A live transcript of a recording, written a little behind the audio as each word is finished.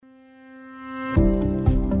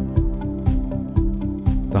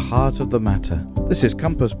The heart of the matter. This is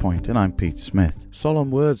Compass Point, and I'm Pete Smith. Solemn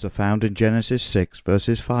words are found in Genesis 6,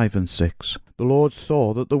 verses 5 and 6. The Lord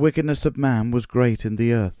saw that the wickedness of man was great in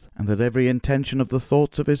the earth, and that every intention of the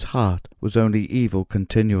thoughts of his heart was only evil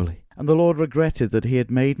continually. And the Lord regretted that he had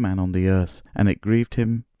made man on the earth, and it grieved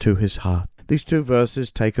him to his heart. These two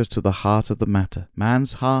verses take us to the heart of the matter,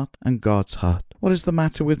 man's heart and God's heart. What is the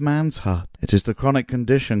matter with man's heart? It is the chronic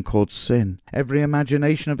condition called sin. Every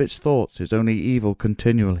imagination of its thoughts is only evil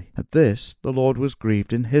continually. At this, the Lord was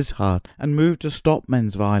grieved in his heart and moved to stop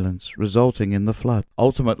men's violence, resulting in the flood.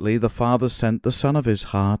 Ultimately, the Father sent the Son of his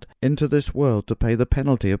heart into this world to pay the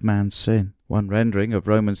penalty of man's sin. One rendering of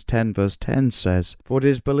Romans 10 verse 10 says, "For it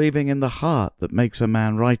is believing in the heart that makes a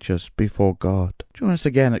man righteous before God." Join us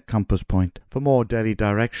again at Compass Point for more daily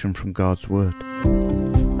direction from God's Word.